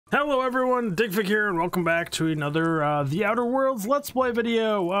Hello everyone, Digfig here, and welcome back to another The Outer Worlds Let's Play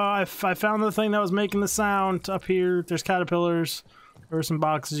video. I found the thing that was making the sound up here. There's caterpillars. There are some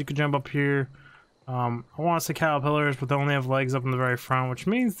boxes you can jump up here. I want to say caterpillars, but they only have legs up in the very front, which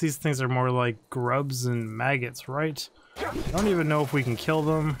means these things are more like grubs and maggots, right? I don't even know if we can kill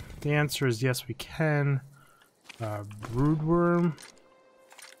them. The answer is yes, we can. Broodworm.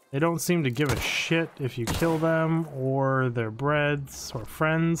 They don't seem to give a shit if you kill them or their breads or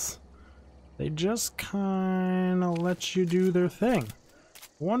friends. They just kind of let you do their thing.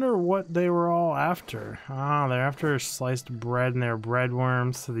 Wonder what they were all after. Ah, they're after sliced bread and they're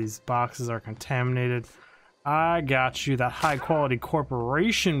breadworms, so these boxes are contaminated. I got you, that high quality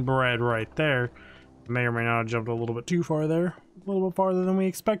corporation bread right there. May or may not have jumped a little bit too far there. A little bit farther than we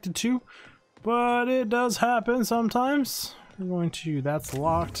expected to. But it does happen sometimes. We're going to, that's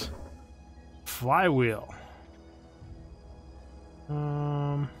locked. Flywheel.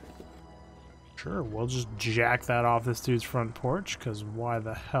 Sure, we'll just jack that off this dude's front porch, because why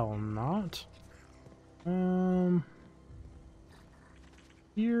the hell not?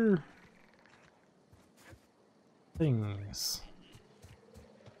 Here. Things.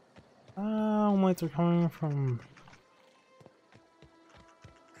 Lights are coming from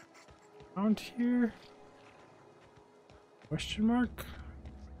around here. Question mark?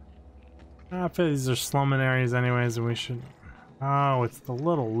 I feel these are slumming areas anyways, and we should... Oh, it's the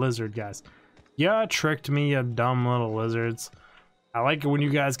little lizard guys. Yeah, tricked me, you dumb little lizards. I like it when you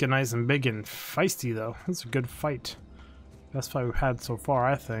guys get nice and big and feisty, though. It's a good fight. Best fight we've had so far,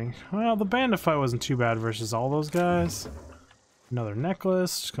 I think. Well, the bandit fight wasn't too bad versus all those guys. Another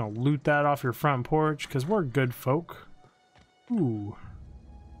necklace. Just gonna loot that off your front porch, because we're good folk. Ooh.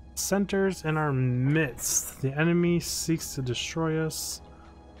 Centers in our midst. The enemy seeks to destroy us,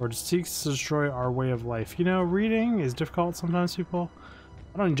 or seeks to destroy our way of life. You know, reading is difficult sometimes, people.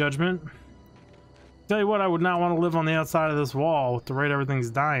 I don't judgment. Tell you what, I would not want to live on the outside of this wall with the rate everything's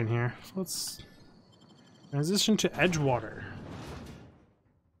dying here. So let's transition to Edgewater.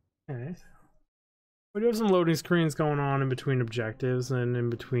 Okay. We do have some loading screens going on in between objectives and in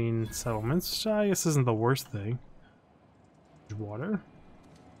between settlements, which I guess isn't the worst thing. Edgewater.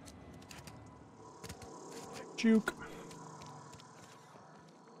 Juke.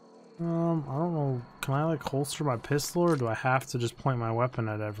 I don't know. Can I like holster my pistol, or do I have to just point my weapon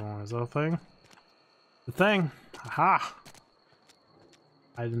at everyone? Is that a thing? The thing. Aha.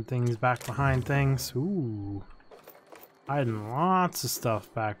 Hiding things back behind things. Ooh. Hiding lots of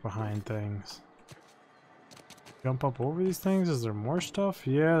stuff back behind things. Jump up over these things. Is there more stuff?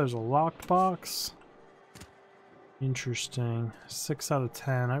 Yeah, there's a locked box. Interesting. 6 out of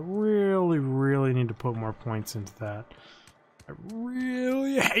 10. I really need to put more points into that. I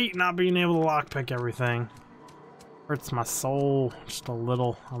really hate not being able to lockpick everything. Hurts my soul just a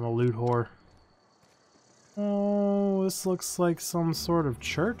little. I'm a loot whore. Oh, this looks like some sort of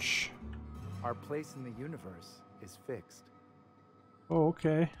church. Our place in the universe is fixed. Oh,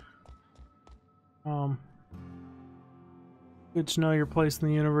 okay. Good to know your place in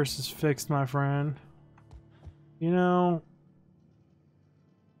the universe is fixed, my friend. You know,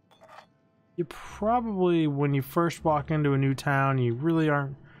 you probably, when you first walk into a new town, you really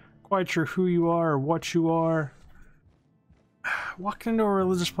aren't quite sure who you are or what you are. Walking into a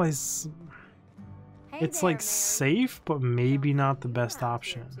religious place, it's like safe, but maybe not the best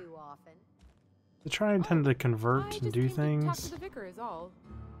option. They try and tend to convert and do things. Talk to the vicar is all.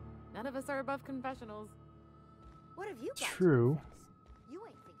 None of us are above confessionals. What have you got? True. You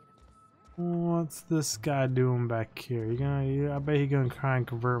ain't thinking of this. What's this guy doing back here? I bet he gonna try and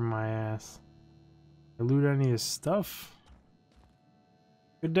convert my ass. Loot any of his stuff?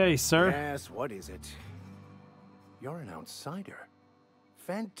 Good day, sir. Yes, what is it? You're an outsider.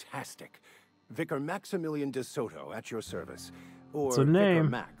 Fantastic. Vicar Maximilian de Soto at your service. Or it's a name. Vicar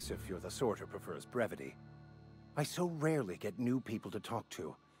Max if you're the sort who prefers brevity. I so rarely get new people to talk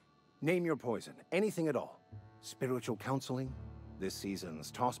to. Name your poison, anything at all. Spiritual counseling, this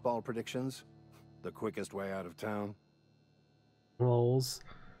season's tossball predictions, the quickest way out of town. Lols.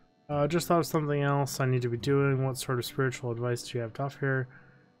 Just thought of something else I need to be doing. What sort of spiritual advice do you have to offer here?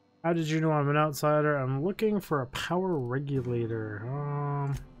 How did you know I'm an outsider? I'm looking for a power regulator.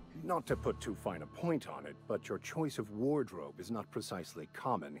 Not to put too fine a point on it, but your choice of wardrobe is not precisely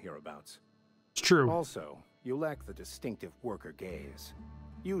common hereabouts. It's true. Also, you lack the distinctive worker gaze.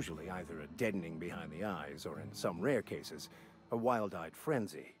 Usually either a deadening behind the eyes, or in some rare cases, a wild-eyed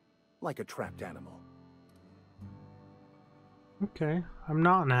frenzy, like a trapped animal. Okay, I'm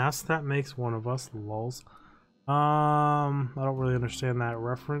not an ass. That makes one of us, lols. I don't really understand that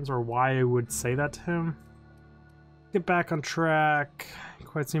reference or why I would say that to him. Get back on track.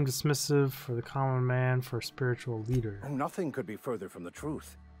 Quite seem dismissive for the common man for a spiritual leader. Nothing could be further from the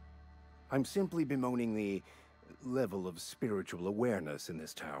truth. I'm simply bemoaning the level of spiritual awareness in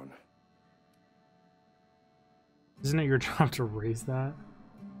this town. Isn't it your job to raise that?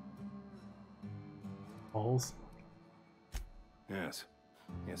 Balls. Yes.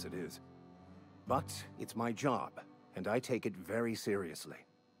 Yes, it is. But it's my job, and I take it very seriously.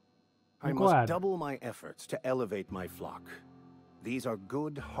 I must double my efforts to elevate my flock. These are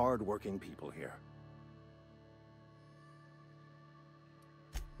good, hard-working people here.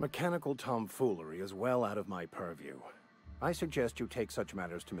 Mechanical tomfoolery is well out of my purview. I suggest you take such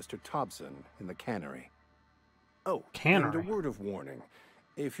matters to Mr. Thompson in the cannery. Oh, and a word of warning.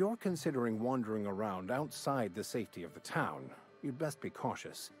 If you're considering wandering around outside the safety of the town, you'd best be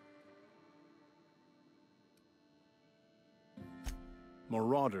cautious.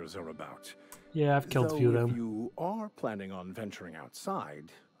 Marauders are about. Yeah, I've killed a few of them. If you are planning on venturing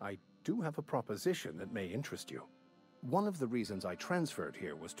outside, I do have a proposition that may interest you. One of the reasons I transferred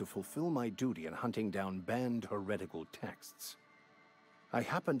here was to fulfill my duty in hunting down banned heretical texts. I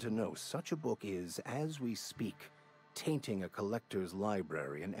happen to know such a book is, as we speak, tainting a collector's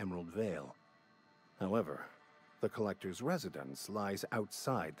library in Emerald Vale. However, the collector's residence lies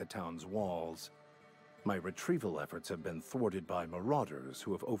outside the town's walls. My retrieval efforts have been thwarted by marauders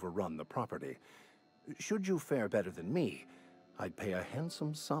who have overrun the property. Should you fare better than me, I'd pay a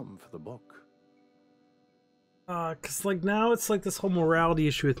handsome sum for the book. Cause like now it's like this whole morality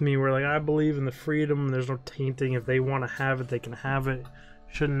issue with me where like I believe in the freedom, there's no tainting. If they want to have it, they can have it.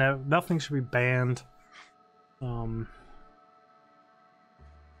 Shouldn't have, nothing should be banned. How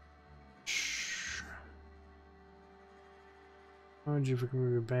would you forget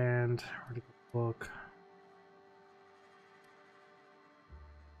your banned? Article book.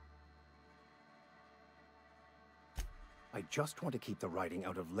 I just want to keep the writing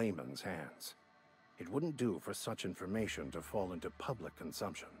out of layman's hands. It wouldn't do for such information to fall into public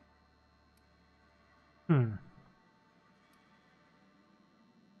consumption.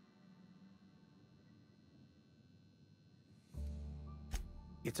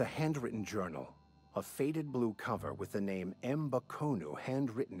 It's a handwritten journal. A faded blue cover with the name M. Bakonu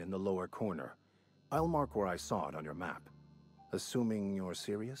handwritten in the lower corner. I'll mark where I saw it on your map. Assuming you're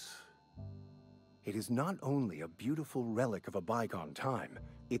serious? It is not only a beautiful relic of a bygone time,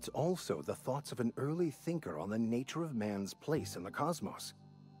 it's also the thoughts of an early thinker on the nature of man's place in the cosmos.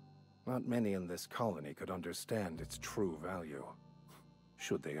 Not many in this colony could understand its true value,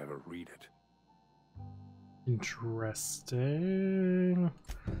 should they ever read it. Interesting.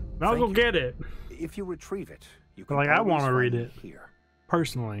 I'll go get it. If you retrieve it, you can like I want to read it here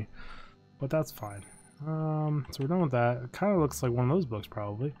personally, but that's fine. So we're done with that. It kind of looks like one of those books,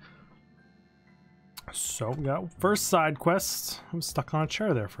 probably. So we got first side quest. I'm stuck on a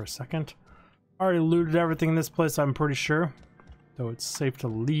chair there for a second. Already looted everything in this place, I'm pretty sure, though it's safe to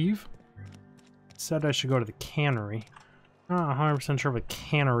leave. Said I should go to the cannery. Not 100% sure what a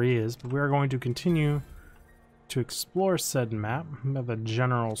cannery is, but we are going to continue to explore said map. We have the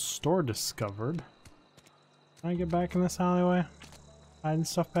general store discovered. Can I get back in this alleyway? Hiding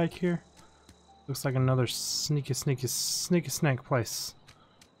stuff back here? Looks like another sneaky snake place.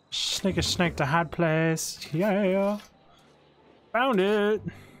 Sneaky snake to hide place. Yeah. Found it.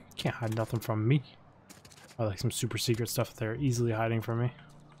 Can't hide nothing from me. I like some super secret stuff there, easily hiding from me.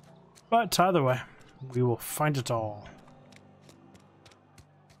 But either way, we will find it all.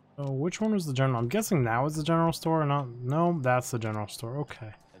 So which one was the general? I'm guessing that was the general store or not? No, that's the general store.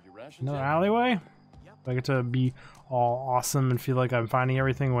 Okay. Another alleyway? I get to be all awesome and feel like I'm finding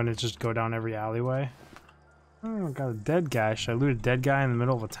everything when it just go down every alleyway. Oh, got a dead guy. Should I loot a dead guy in the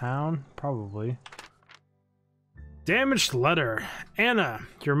middle of a town? Probably. Damaged letter. Anna,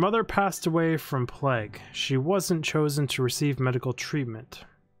 your mother passed away from plague. She wasn't chosen to receive medical treatment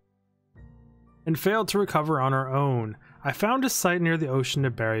and failed to recover on her own. I found a site near the ocean to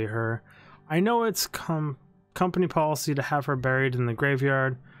bury her. I know it's company policy to have her buried in the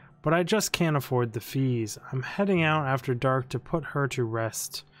graveyard, but I just can't afford the fees. I'm heading out after dark to put her to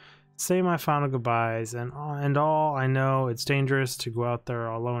rest. Say my final goodbyes, and all I know it's dangerous to go out there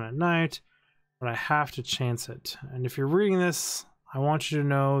alone at night, but I have to chance it. And if you're reading this, I want you to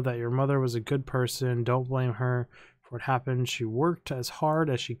know that your mother was a good person. Don't blame her for what happened. She worked as hard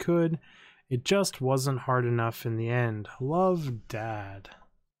as she could. It just wasn't hard enough in the end. Love, Dad.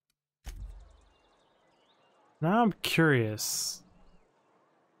 Now I'm curious.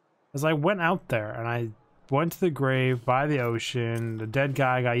 As I went out there and I went to the grave by the ocean, the dead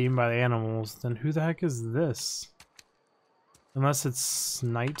guy got eaten by the animals, then who the heck is this? Unless it's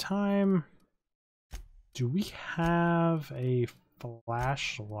nighttime? Do we have a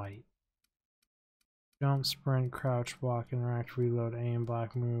flashlight? Jump, sprint, crouch, block, interact, reload, aim,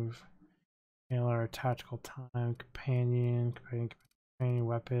 block, move, inhaler, tactical time, companion,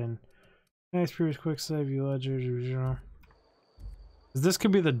 weapon. Nice, previous quick save, you ledger, original. This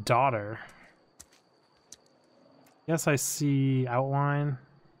could be the daughter. Yes, I see outline.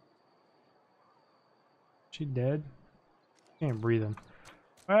 She dead? Can't breathe in.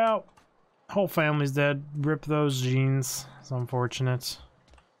 Well, whole family's dead. Rip those jeans. It's unfortunate.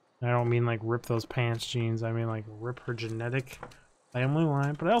 I don't mean like rip those pants jeans. I mean like rip her genetic family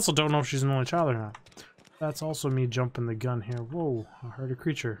line. But I also don't know if she's an only child or not. That's also me jumping the gun here. Whoa, I heard a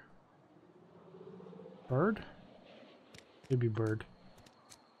creature. Bird? Maybe bird.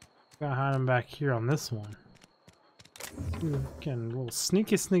 Gotta hide him back here on this one. Ooh, getting a little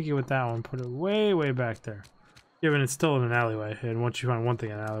sneaky with that one. Put it way back there. Yeah, but it's still in an alleyway. And once you find one thing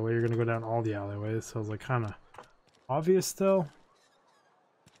in an alleyway, you're gonna go down all the alleyways. So it's like kind of obvious still.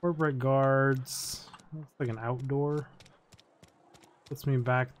 Corporate guards. Looks like an outdoor. Puts me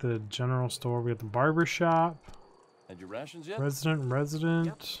back to the general store. We got the barber shop. Had your rations yet? Resident.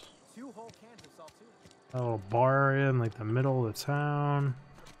 Yep. 2 whole cans of saltine. A little bar in like the middle of the town.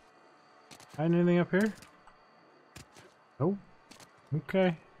 Hide anything up here? Nope.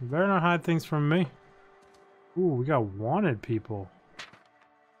 Okay. You better not hide things from me. Ooh, we got wanted people.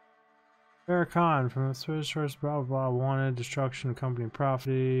 Farrakhan from the Swedish source, blah blah, wanted, destruction of company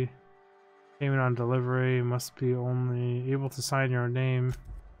property, payment on delivery, must be only able to sign your name.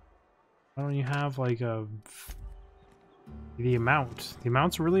 Why don't you have like the amount? The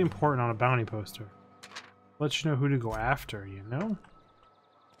amount's really important on a bounty poster. Let you know who to go after, you know?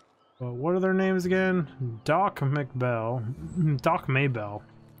 But what are their names again? Doc McBell. Doc Maybell.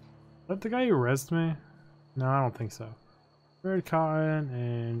 Is that the guy who arrested me? No, I don't think so. Red Cotton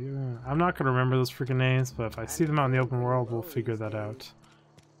and I'm not gonna remember those freaking names, but if I see them out in the open world, we'll figure that out.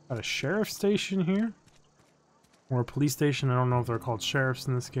 Got a sheriff station here, or a police station. I don't know if they're called sheriffs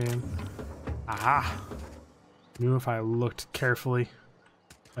in this game. Aha! Knew if I looked carefully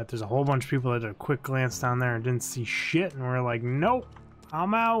that there's a whole bunch of people that did a quick glance down there and didn't see shit, and we're like, nope,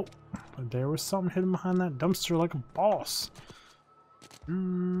 I'm out. But there was something hidden behind that dumpster like a boss.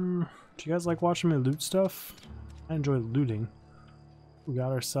 Do you guys like watching me loot stuff? I enjoy looting. We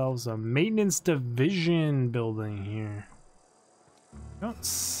got ourselves a maintenance division building here. I don't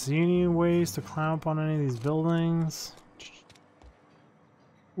see any ways to climb up on any of these buildings.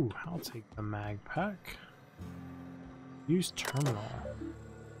 Ooh, I'll take the mag pack. Use terminal.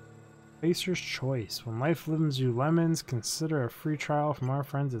 Spacer's Choice. When life gives you lemons, consider a free trial from our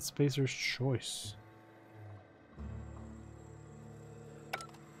friends at Spacer's Choice.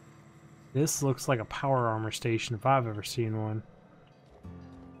 This looks like a power armor station if I've ever seen one.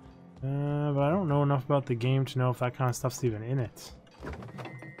 But I don't know enough about the game to know if that kind of stuff's even in it.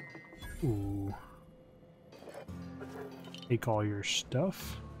 Ooh. Take all your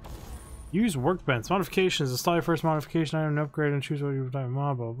stuff. Use workbench. Modifications. Install your first modification item and upgrade and choose what you type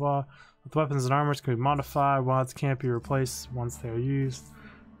mod, blah, blah. With weapons and armors can be modified. Mods can't be replaced once they are used.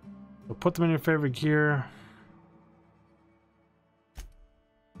 So put them in your favorite gear.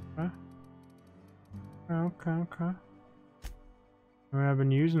 Okay. Okay. I mean, I've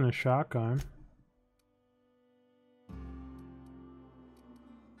been using a shotgun.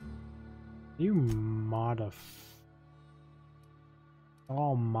 You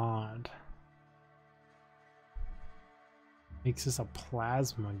all mod. Makes this a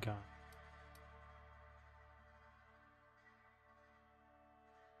plasma gun.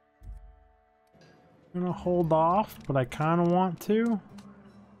 I'm gonna hold off, but I kind of want to.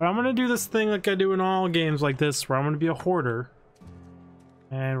 But I'm gonna do this thing like I do in all games like this, where I'm gonna be a hoarder.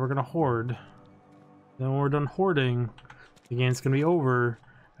 And we're gonna hoard. Then when we're done hoarding, the game's gonna be over.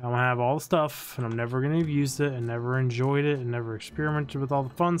 I'm gonna have all the stuff, and I'm never gonna have used it, and never enjoyed it, and never experimented with all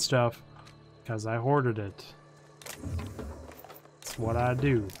the fun stuff, because I hoarded it. That's what I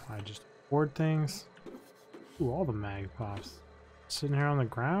do. I just hoard things. Ooh, all the mag pops. Sitting here on the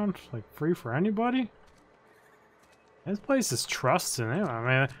ground, like free for anybody? This place is trusting. I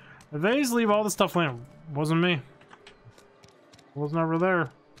mean, if they just leave all the stuff laying, wasn't me. Wasn't over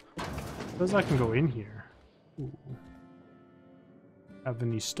there. Says I can go in here. Ooh. Have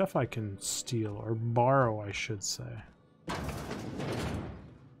any stuff I can steal or borrow, I should say.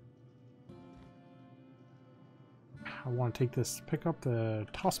 I want to take this, pick up the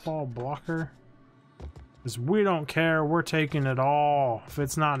toss ball blocker. Because we don't care, we're taking it all. If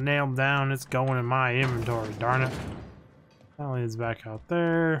it's not nailed down, it's going in my inventory, darn it. That leads back out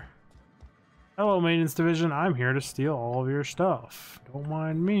there. Hello, maintenance division. I'm here to steal all of your stuff. Don't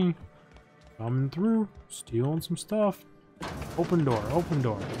mind me. Coming through, stealing some stuff. Open door, open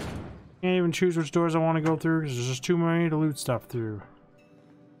door. Can't even choose which doors I want to go through because there's just too many to loot stuff through.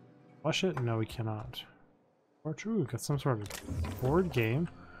 Flush it? No, we cannot. Or true, got some sort of board game.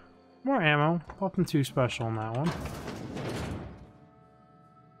 More ammo. Nothing too special on that one.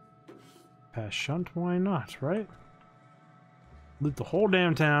 Pass shunt, why not, right? Loot the whole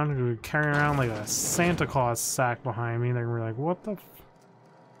damn town, carrying around like a Santa Claus sack behind me. They're gonna be like, what the f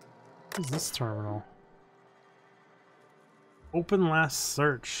what is this terminal? Open last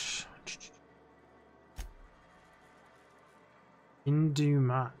search.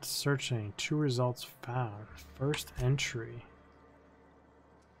 Indumat searching. 2 results found. First entry.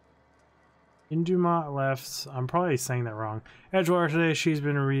 Indumat left. I'm probably saying that wrong. Edgewater today. She's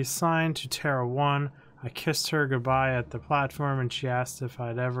been reassigned to Terra 1. I kissed her goodbye at the platform and she asked if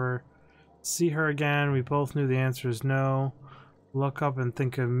I'd ever see her again. We both knew the answer is no. Look up and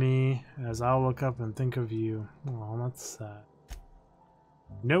think of me as I'll look up and think of you. Oh, that's sad.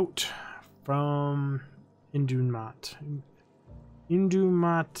 Note from Indumat.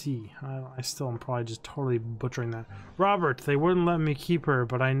 Indumati. I still am probably just totally butchering that. Robert, they wouldn't let me keep her,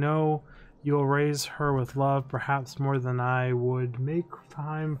 but I know you'll raise her with love, perhaps more than I would make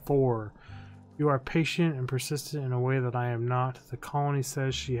time for. You are patient and persistent in a way that I am not. The colony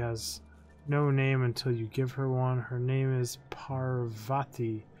says she has no name until you give her one. Her name is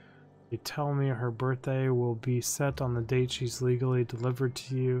Parvati. They tell me her birthday will be set on the date she's legally delivered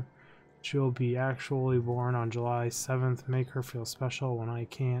to you. She'll be actually born on July 7th. Make her feel special when I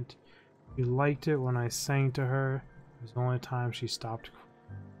can't. You liked it when I sang to her. It was the only time she stopped.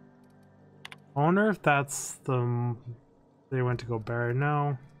 I wonder if that's the... They went to go bury.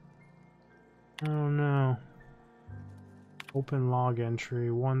 No. Oh no. Open log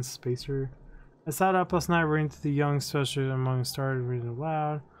entry. 1 spacer. I sat up last night reading to the young, especially among started reading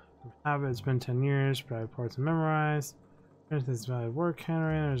aloud. It's been 10 years, but I have parts to memorize. This valid work,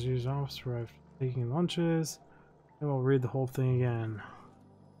 handwriting, there's usual officer after taking lunches. And we'll read the whole thing again.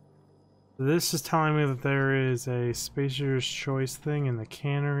 So this is telling me that there is a Spacer's Choice thing in the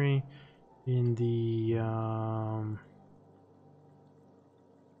cannery in the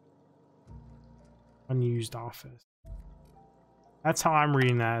unused office. That's how I'm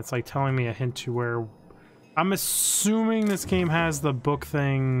reading that. It's like telling me a hint to where I'm assuming this game has the book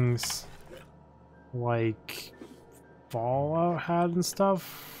things like Fallout had and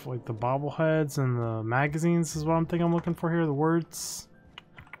stuff, like the bobbleheads and the magazines is what I'm thinking I'm looking for here, the words.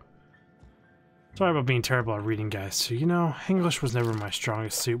 Sorry about being terrible at reading, guys. So, you know, English was never my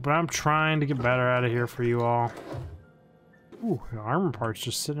strongest suit, but I'm trying to get better out of here for you all. Ooh, armor parts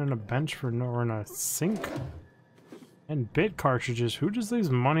just sitting on a bench for no, or in a sink. And bit cartridges. Who just leaves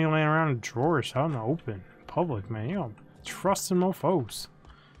money laying around in drawers out in the open? Public, man. You don't trust in mofos.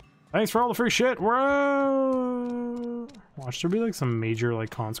 Thanks for all the free shit. Whoa! Watch there be like some major like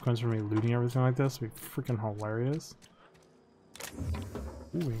consequence for me looting everything like this. It'd be freaking hilarious.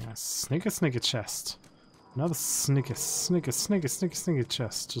 Ooh, we got a snicker chest. Another snicker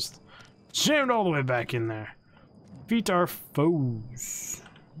chest. Just jammed all the way back in there. Defeat our foes.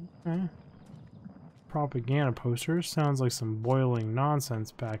 Okay. Propaganda posters. Sounds like some boiling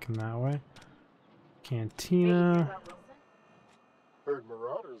nonsense back in that way. Cantina. Heard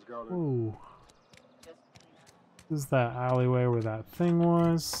Marauders got it. Ooh. This is that alleyway where that thing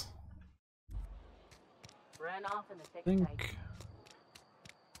was. Ran off in the I think.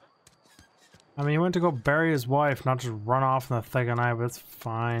 I mean, he went to go bury his wife, not just run off in the thick of night, but it's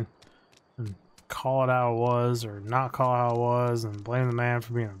fine. And call it how it was, or not call it how it was, and blame the man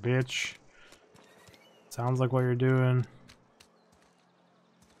for being a bitch. Sounds like what you're doing.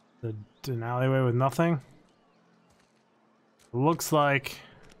 An alleyway with nothing. Looks like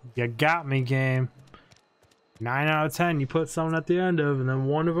you got me, game. 9 out of 10 you put someone at the end of, and then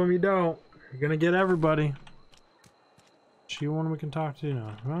one of them you don't. You're gonna get everybody. She one we can talk to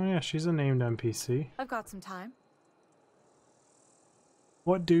now. Oh yeah, she's a named NPC. I've got some time.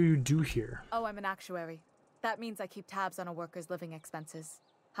 What do you do here? Oh, I'm an actuary. That means I keep tabs on a worker's living expenses.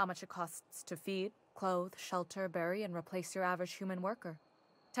 How much it costs to feed, clothe, shelter, bury, and replace your average human worker.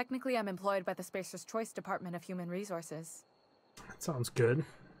 Technically, I'm employed by the Spacer's Choice Department of Human Resources. That sounds good.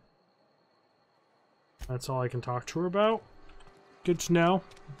 That's all I can talk to her about. Good to know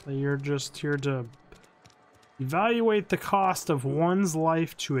that you're just here to evaluate the cost of one's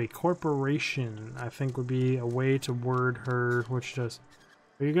life to a corporation. I think would be a way to word her what she does.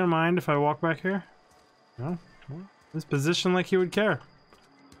 Are you gonna mind if I walk back here? No? Well, this position like you would care.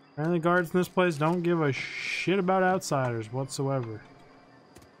 Apparently guards in this place don't give a shit about outsiders whatsoever.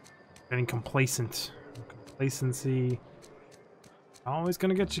 Getting complacent. Complacency. Always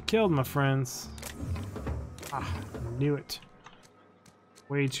gonna get you killed, my friends. Ah, knew it.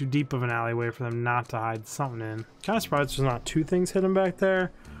 Way too deep of an alleyway for them not to hide something in. Kind of surprised there's not two things hidden back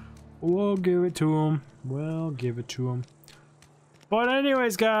there. We'll give it to them. We'll give it to them. But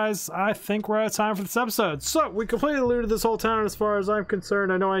anyways, guys, I think we're out of time for this episode. So, we completely looted this whole town as far as I'm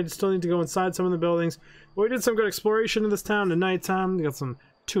concerned. I know I still need to go inside some of the buildings. But we did some good exploration in this town at nighttime. We got some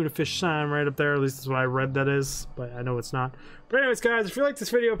tuna fish sign right up there. At least that's what I read that is. But I know it's not. But anyways, guys, if you like this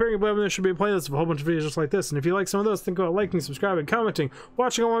video, appearing above, there should be a playlist of a whole bunch of videos just like this. And if you like some of those, think about liking, subscribing, commenting,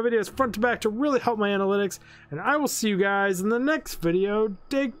 watching all my videos front to back to really help my analytics. And I will see you guys in the next video.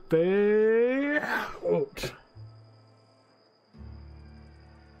 Digby out.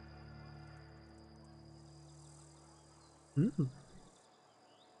 Mm.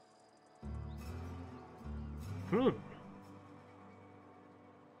 Mm.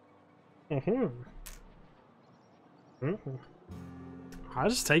 Mm-hmm. Mm-hmm. I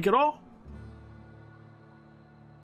just take it all.